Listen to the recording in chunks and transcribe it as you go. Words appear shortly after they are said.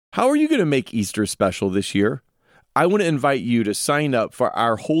How are you going to make Easter special this year? I want to invite you to sign up for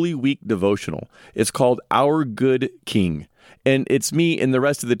our Holy Week devotional. It's called Our Good King, and it's me and the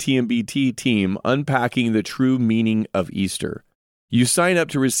rest of the TMBT team unpacking the true meaning of Easter. You sign up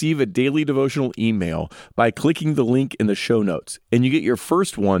to receive a daily devotional email by clicking the link in the show notes, and you get your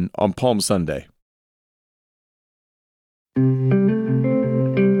first one on Palm Sunday.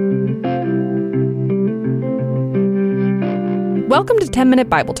 Welcome to 10-Minute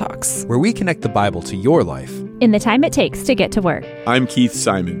Bible Talks, where we connect the Bible to your life in the time it takes to get to work. I'm Keith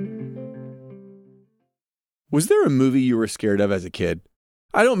Simon. Was there a movie you were scared of as a kid?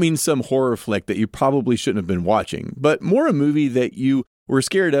 I don't mean some horror flick that you probably shouldn't have been watching, but more a movie that you were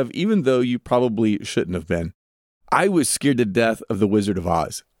scared of even though you probably shouldn't have been. I was scared to death of The Wizard of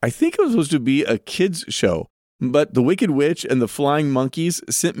Oz. I think it was supposed to be a kids' show, but the Wicked Witch and the Flying Monkeys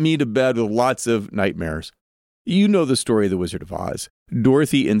sent me to bed with lots of nightmares. You know the story of The Wizard of Oz.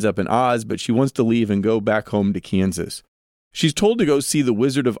 Dorothy ends up in Oz, but she wants to leave and go back home to Kansas. She's told to go see the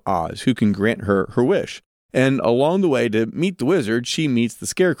Wizard of Oz, who can grant her her wish. And along the way to meet the wizard, she meets the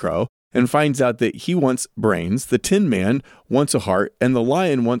Scarecrow and finds out that he wants brains, the Tin Man wants a heart, and the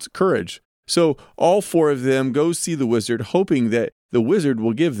Lion wants courage. So all four of them go see the wizard, hoping that the wizard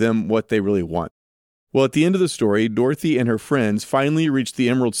will give them what they really want. Well, at the end of the story, Dorothy and her friends finally reach the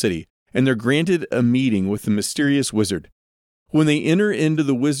Emerald City, and they're granted a meeting with the mysterious wizard. When they enter into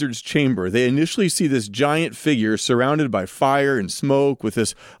the wizard's chamber, they initially see this giant figure surrounded by fire and smoke with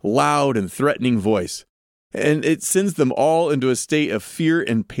this loud and threatening voice. And it sends them all into a state of fear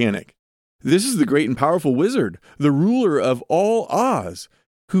and panic. This is the great and powerful wizard, the ruler of all Oz,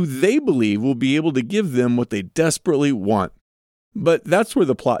 who they believe will be able to give them what they desperately want. But that's where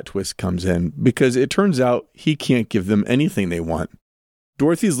the plot twist comes in, because it turns out he can't give them anything they want.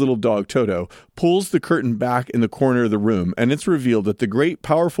 Dorothy's little dog, Toto, pulls the curtain back in the corner of the room, and it's revealed that the great,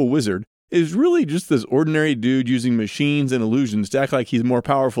 powerful wizard is really just this ordinary dude using machines and illusions to act like he's more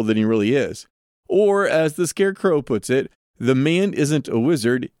powerful than he really is. Or, as the Scarecrow puts it, the man isn't a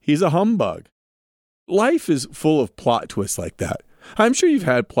wizard, he's a humbug. Life is full of plot twists like that. I'm sure you've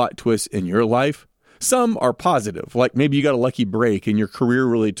had plot twists in your life. Some are positive, like maybe you got a lucky break and your career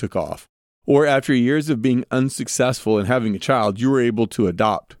really took off. Or after years of being unsuccessful and having a child, you were able to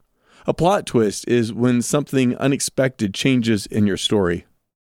adopt. A plot twist is when something unexpected changes in your story.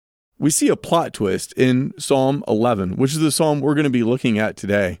 We see a plot twist in Psalm 11, which is the psalm we're going to be looking at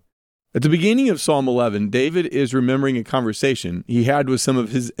today. At the beginning of Psalm 11, David is remembering a conversation he had with some of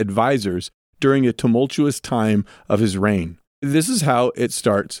his advisors during a tumultuous time of his reign. This is how it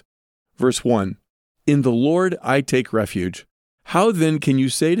starts. Verse 1, "In the Lord I take refuge. How then can you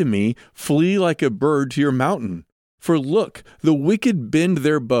say to me, flee like a bird to your mountain? For look, the wicked bend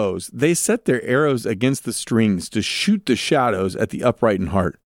their bows. They set their arrows against the strings to shoot the shadows at the upright in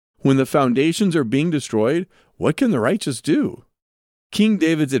heart. When the foundations are being destroyed, what can the righteous do?" King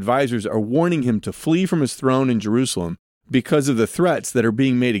David's advisors are warning him to flee from his throne in Jerusalem because of the threats that are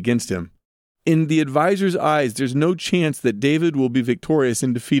being made against him. In the advisors' eyes, there's no chance that David will be victorious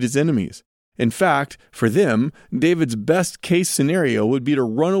and defeat his enemies. In fact, for them, David's best case scenario would be to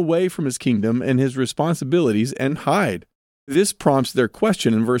run away from his kingdom and his responsibilities and hide. This prompts their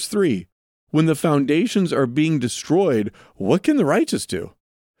question in verse 3. When the foundations are being destroyed, what can the righteous do?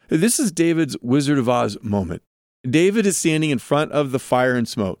 This is David's Wizard of Oz moment. David is standing in front of the fire and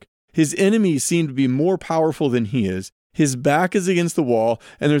smoke. His enemies seem to be more powerful than he is. His back is against the wall,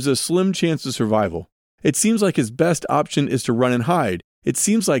 and there's a slim chance of survival. It seems like his best option is to run and hide. It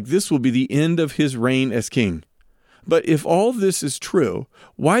seems like this will be the end of his reign as king. But if all this is true,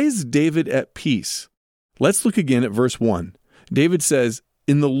 why is David at peace? Let's look again at verse 1. David says,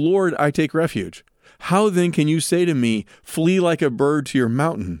 "In the Lord I take refuge. How then can you say to me, flee like a bird to your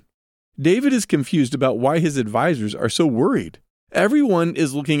mountain?" David is confused about why his advisors are so worried. Everyone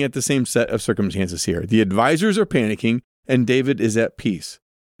is looking at the same set of circumstances here. The advisors are panicking, and David is at peace.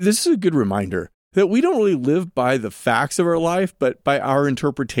 This is a good reminder that we don't really live by the facts of our life, but by our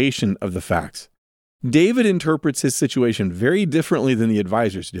interpretation of the facts. David interprets his situation very differently than the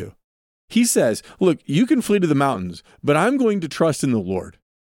advisors do. He says, look, you can flee to the mountains, but I'm going to trust in the Lord.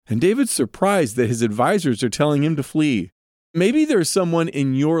 And David's surprised that his advisors are telling him to flee. Maybe there's someone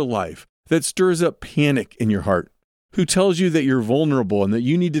in your life that stirs up panic in your heart, who tells you that you're vulnerable and that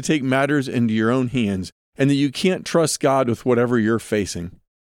you need to take matters into your own hands and that you can't trust God with whatever you're facing.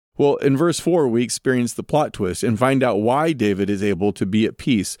 Well, in verse 4, we experience the plot twist and find out why David is able to be at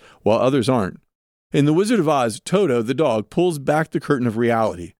peace while others aren't. In The Wizard of Oz, Toto, the dog, pulls back the curtain of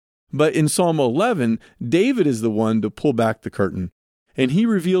reality. But in Psalm 11, David is the one to pull back the curtain, and he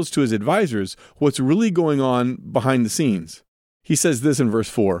reveals to his advisors what's really going on behind the scenes. He says this in verse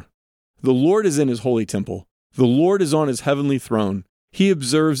 4. The Lord is in his holy temple. The Lord is on his heavenly throne. He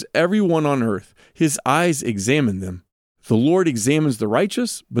observes everyone on earth. His eyes examine them. The Lord examines the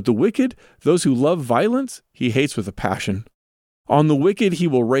righteous, but the wicked, those who love violence, he hates with a passion. On the wicked he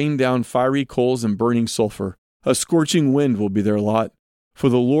will rain down fiery coals and burning sulfur. A scorching wind will be their lot. For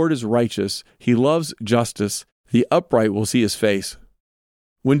the Lord is righteous. He loves justice. The upright will see his face.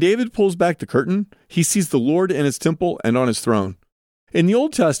 When David pulls back the curtain, he sees the Lord in his temple and on his throne. In the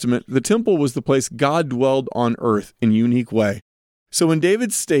Old Testament, the temple was the place God dwelled on earth in a unique way. So when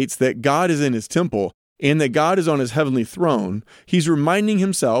David states that God is in his temple and that God is on his heavenly throne, he's reminding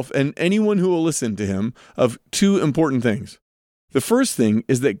himself and anyone who will listen to him of two important things. The first thing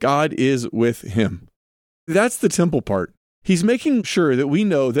is that God is with him. That's the temple part. He's making sure that we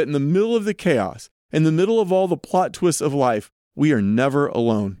know that in the middle of the chaos, in the middle of all the plot twists of life, we are never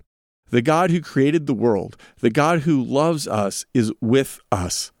alone. The God who created the world, the God who loves us, is with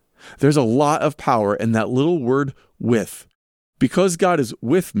us. There's a lot of power in that little word, with. Because God is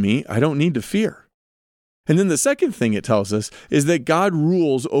with me, I don't need to fear. And then the second thing it tells us is that God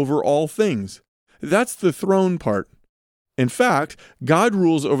rules over all things. That's the throne part. In fact, God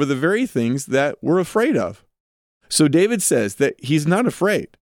rules over the very things that we're afraid of. So David says that he's not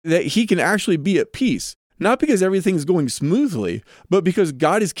afraid, that he can actually be at peace, not because everything's going smoothly, but because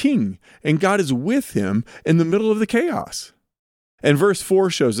God is king and God is with him in the middle of the chaos. And verse 4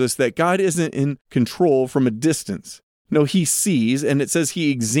 shows us that God isn't in control from a distance. No, he sees, and it says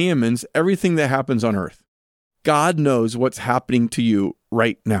he examines everything that happens on earth. God knows what's happening to you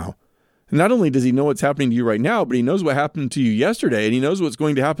right now. And not only does he know what's happening to you right now, but he knows what happened to you yesterday, and he knows what's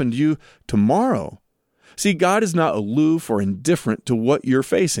going to happen to you tomorrow. See, God is not aloof or indifferent to what you're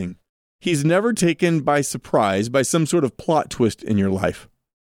facing. He's never taken by surprise by some sort of plot twist in your life.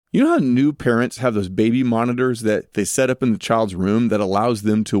 You know how new parents have those baby monitors that they set up in the child's room that allows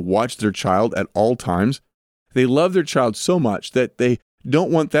them to watch their child at all times? They love their child so much that they don't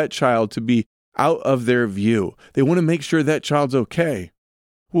want that child to be out of their view. They want to make sure that child's okay.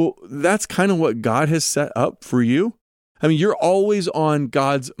 Well, that's kind of what God has set up for you. I mean, you're always on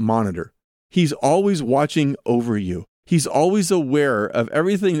God's monitor. He's always watching over you. He's always aware of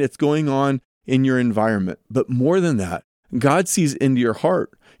everything that's going on in your environment. But more than that, God sees into your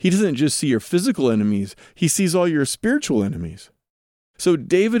heart. He doesn't just see your physical enemies. He sees all your spiritual enemies. So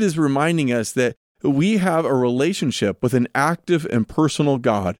David is reminding us that we have a relationship with an active and personal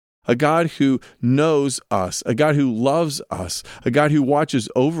God, a God who knows us, a God who loves us, a God who watches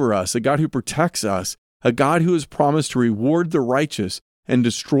over us, a God who protects us, a God who has promised to reward the righteous and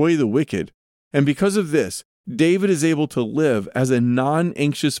destroy the wicked. And because of this, David is able to live as a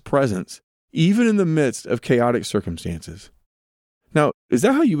non-anxious presence, even in the midst of chaotic circumstances. Now, is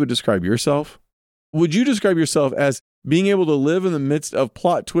that how you would describe yourself? Would you describe yourself as being able to live in the midst of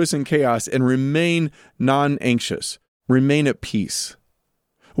plot twists and chaos and remain non-anxious, remain at peace?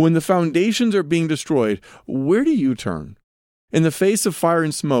 When the foundations are being destroyed, where do you turn? In the face of fire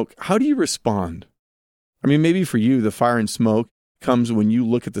and smoke, how do you respond? I mean, maybe for you, the fire and smoke comes when you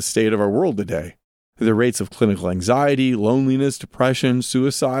look at the state of our world today. The rates of clinical anxiety, loneliness, depression,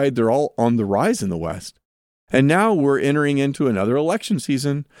 suicide, they're all on the rise in the West. And now we're entering into another election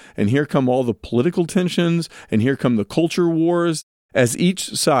season, and here come all the political tensions, and here come the culture wars, as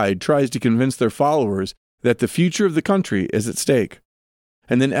each side tries to convince their followers that the future of the country is at stake.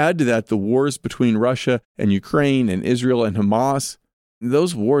 And then add to that the wars between Russia and Ukraine and Israel and Hamas.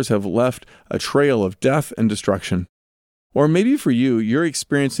 Those wars have left a trail of death and destruction. Or maybe for you, you're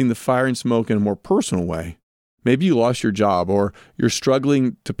experiencing the fire and smoke in a more personal way. Maybe you lost your job, or you're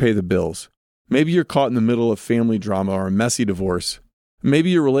struggling to pay the bills. Maybe you're caught in the middle of family drama or a messy divorce.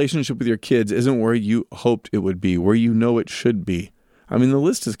 Maybe your relationship with your kids isn't where you hoped it would be, where you know it should be. I mean, the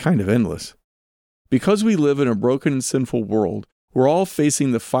list is kind of endless. Because we live in a broken and sinful world, we're all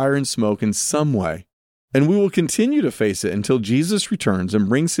facing the fire and smoke in some way. And we will continue to face it until Jesus returns and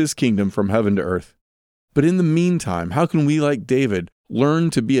brings his kingdom from heaven to earth. But in the meantime, how can we, like David, learn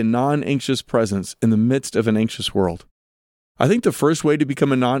to be a non-anxious presence in the midst of an anxious world? I think the first way to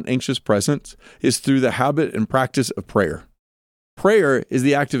become a non-anxious presence is through the habit and practice of prayer. Prayer is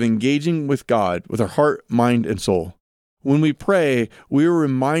the act of engaging with God with our heart, mind, and soul. When we pray, we are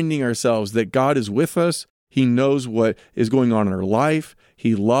reminding ourselves that God is with us. He knows what is going on in our life.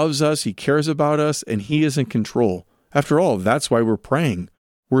 He loves us. He cares about us, and he is in control. After all, that's why we're praying.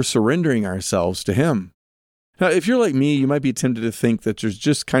 We're surrendering ourselves to him. Now, if you're like me, you might be tempted to think that there's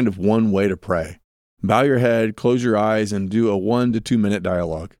just kind of one way to pray. Bow your head, close your eyes, and do a 1 to 2 minute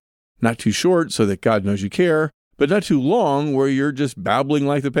dialogue. Not too short so that God knows you care, but not too long where you're just babbling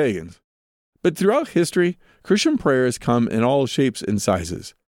like the pagans. But throughout history, Christian prayers come in all shapes and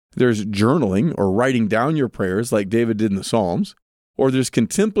sizes. There's journaling or writing down your prayers like David did in the Psalms, or there's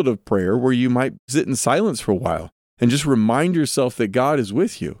contemplative prayer where you might sit in silence for a while and just remind yourself that God is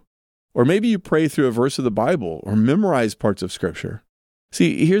with you. Or maybe you pray through a verse of the Bible or memorize parts of Scripture.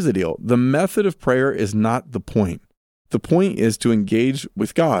 See, here's the deal. The method of prayer is not the point. The point is to engage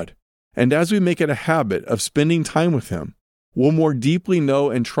with God. And as we make it a habit of spending time with Him, we'll more deeply know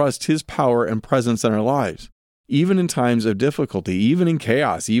and trust His power and presence in our lives, even in times of difficulty, even in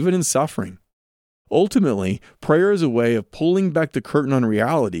chaos, even in suffering. Ultimately, prayer is a way of pulling back the curtain on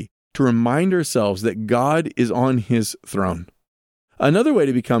reality to remind ourselves that God is on His throne. Another way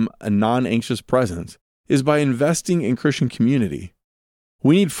to become a non-anxious presence is by investing in Christian community.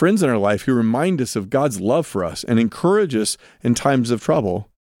 We need friends in our life who remind us of God's love for us and encourage us in times of trouble.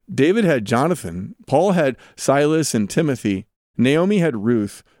 David had Jonathan, Paul had Silas and Timothy, Naomi had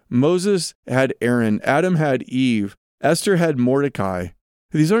Ruth, Moses had Aaron, Adam had Eve, Esther had Mordecai.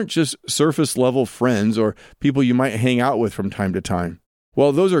 These aren't just surface-level friends or people you might hang out with from time to time.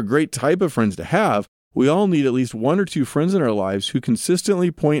 While those are a great type of friends to have, we all need at least one or two friends in our lives who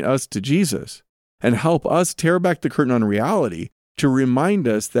consistently point us to Jesus and help us tear back the curtain on reality to remind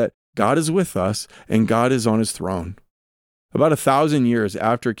us that God is with us and God is on His throne. About 1,000 years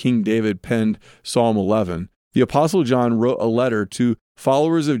after King David penned Psalm 11, the Apostle John wrote a letter to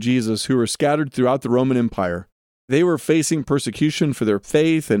followers of Jesus who were scattered throughout the Roman Empire. They were facing persecution for their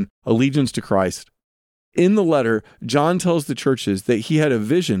faith and allegiance to Christ. In the letter, John tells the churches that he had a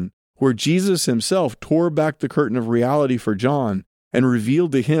vision where Jesus himself tore back the curtain of reality for John and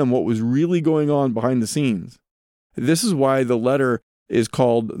revealed to him what was really going on behind the scenes. This is why the letter is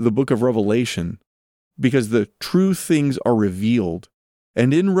called the Book of Revelation, because the true things are revealed.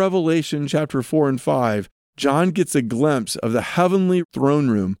 And in Revelation chapter 4 and 5, John gets a glimpse of the heavenly throne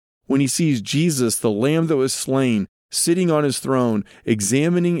room when he sees Jesus, the Lamb that was slain, sitting on His throne,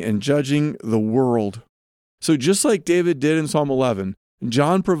 examining and judging the world. So just like David did in Psalm 11,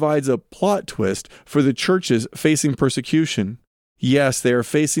 John provides a plot twist for the churches facing persecution. Yes, they are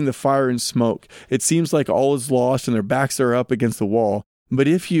facing the fire and smoke. It seems like all is lost and their backs are up against the wall. But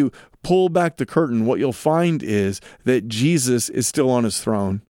if you pull back the curtain, what you'll find is that Jesus is still on His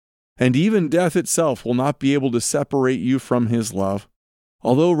throne. And even death itself will not be able to separate you from His love.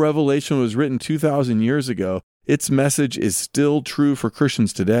 Although Revelation was written 2,000 years ago, its message is still true for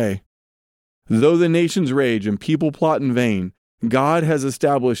Christians today. Though the nations rage and people plot in vain, God has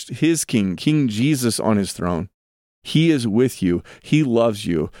established His King, King Jesus, on His throne. He is with you. He loves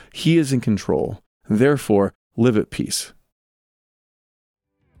you. He is in control. Therefore, live at peace.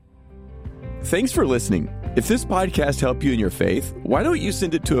 Thanks for listening. If this podcast helped you in your faith, why don't you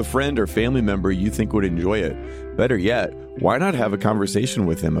send it to a friend or family member you think would enjoy it? Better yet, why not have a conversation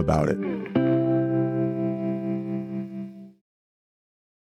with them about it?